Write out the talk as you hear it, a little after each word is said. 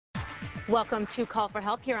Welcome to Call for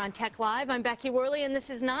Help here on Tech Live. I'm Becky Worley, and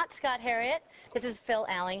this is not Scott Harriet. This is Phil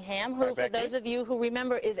Allingham, who, for those of you who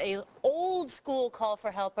remember, is a old school Call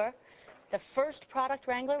for Helper. The first product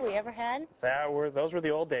wrangler we ever had. Those were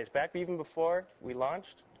the old days, back even before we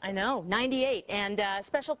launched. I know, 98. And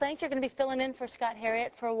special thanks, you're going to be filling in for Scott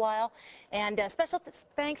Harriet for a while. And special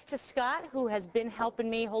thanks to Scott, who has been helping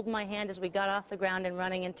me, holding my hand as we got off the ground and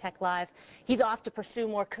running in Tech Live. He's off to pursue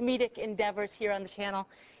more comedic endeavors here on the channel.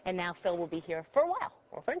 And now Phil will be here for a while.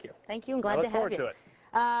 Well, thank you. Thank you, and glad to have you. I look forward to it.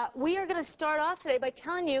 We are going to start off today by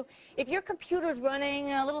telling you, if your computer's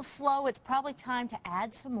running a little slow, it's probably time to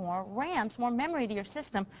add some more RAM, some more memory to your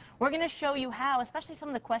system. We're going to show you how, especially some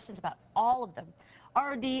of the questions about all of them.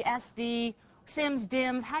 RD, SD, SIMs,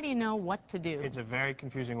 DIMMs, how do you know what to do? It's a very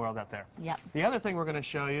confusing world out there. Yep. The other thing we're going to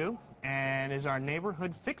show you is our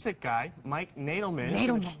neighborhood fix-it guy, Mike Nadelman.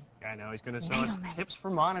 Nadelman. I know, he's going to show us tips for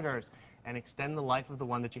monitors and extend the life of the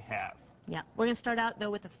one that you have. Yeah. We're going to start out,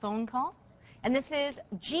 though, with a phone call. And this is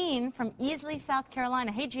Jean from Easley, South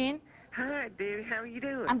Carolina. Hey, Jean. Hi, dear. How are you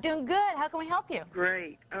doing? I'm doing good. How can we help you?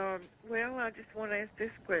 Great. Well, I just want to ask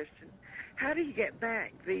this question. How do you get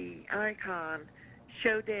back the icon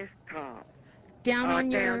Show Desktop? Down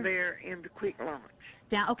there in the quick launch.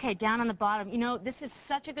 Down on the bottom. You know, this is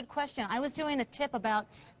such a good question. I was doing a tip about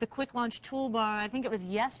the quick launch toolbar, I think it was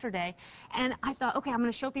yesterday, and I thought, okay, I'm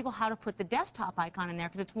going to show people how to put the desktop icon in there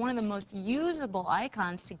because it's one of the most usable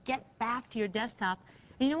icons to get back to your desktop.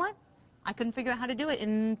 And you know what? I couldn't figure out how to do it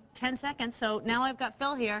in 10 seconds, so now I've got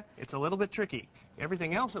Phil here. It's a little bit tricky.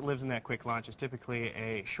 Everything else that lives in that quick launch is typically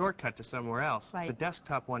a shortcut to somewhere else. Right. The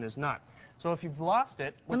desktop one is not. So if you've lost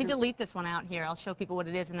it... Let me delete this one out here. I'll show people what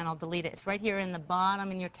it is, and then I'll delete it. It's right here in the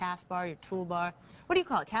bottom in your taskbar, your toolbar. What do you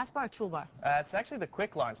call it, taskbar or toolbar? It's actually the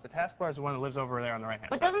quick launch. The taskbar is the one that lives over there on the right-hand side.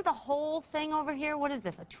 But doesn't the whole thing over here, what is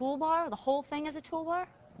this, a toolbar? The whole thing is a toolbar?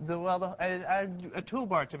 A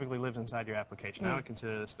toolbar typically lives inside your application. I would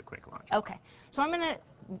consider this the quick launch. Okay. So I'm going to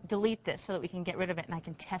delete this so that we can get rid of it, and I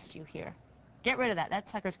can test you here. Get rid of that. That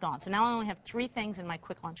sucker's gone. So now I only have 3 things in my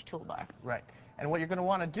quick launch toolbar. Right. And what you're going to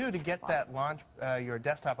want to do to get that launch, your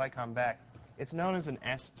desktop icon back, it's known as an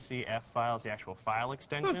SCF file. It's the actual file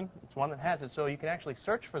extension. It's one that has it. So you can actually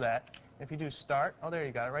search for that. If you do start, oh, there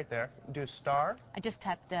you got it right there. Do star. I just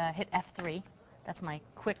hit F3. That's my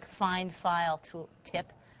quick find file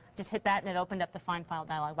tip. Just hit that, and it opened up the find file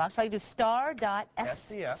dialog box. So I do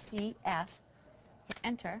star.scf, hit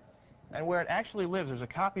enter. And where it actually lives, there's a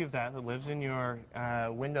copy of that lives in your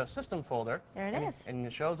Windows System folder. There it is. And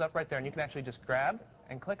it shows up right there, and you can actually just grab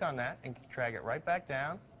and click on that and drag it right back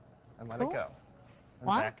down and let it go. And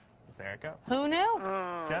back. There it goes. Who knew?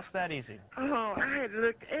 Oh. Just that easy. Oh, I had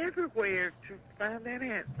looked everywhere to find that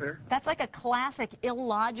answer. That's like a classic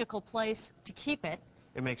illogical place to keep it.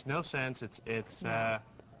 It makes no sense. It's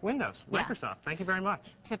Windows, Microsoft. Thank you very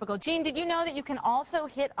much. Typical. Jean, did you know that you can also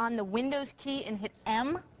hit on the Windows key and hit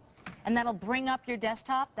M? And that'll bring up your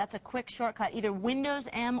desktop. That's a quick shortcut. Either Windows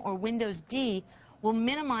M or Windows D will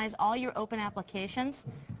minimize all your open applications.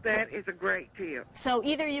 That is a great tip. So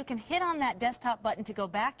either you can hit on that desktop button to go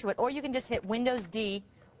back to it, or you can just hit Windows D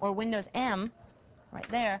or Windows M right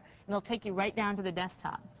there, and it'll take you right down to the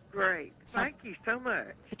desktop. Great. Thank you so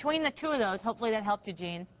much. Between the 2 of those, hopefully that helped you,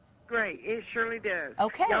 Jean. Great. It surely does.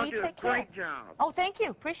 Okay, Y'all you do take a great job. Oh, thank you.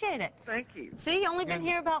 Appreciate it. Thank you. See, you only been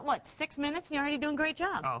here about, what, 6 minutes, and you're already doing a great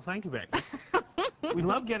job. Oh, thank you, Becky. We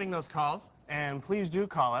love getting those calls, and please do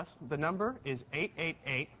call us. The number is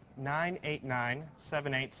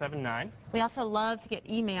 888-989-7879. We also love to get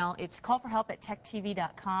email. It's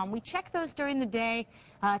callforhelp@techtv.com. We check those during the day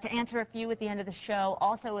to answer a few at the end of the show.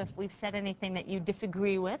 Also, if we've said anything that you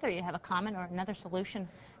disagree with or you have a comment or another solution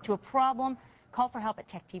to a problem,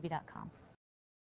 callforhelp@techtv.com.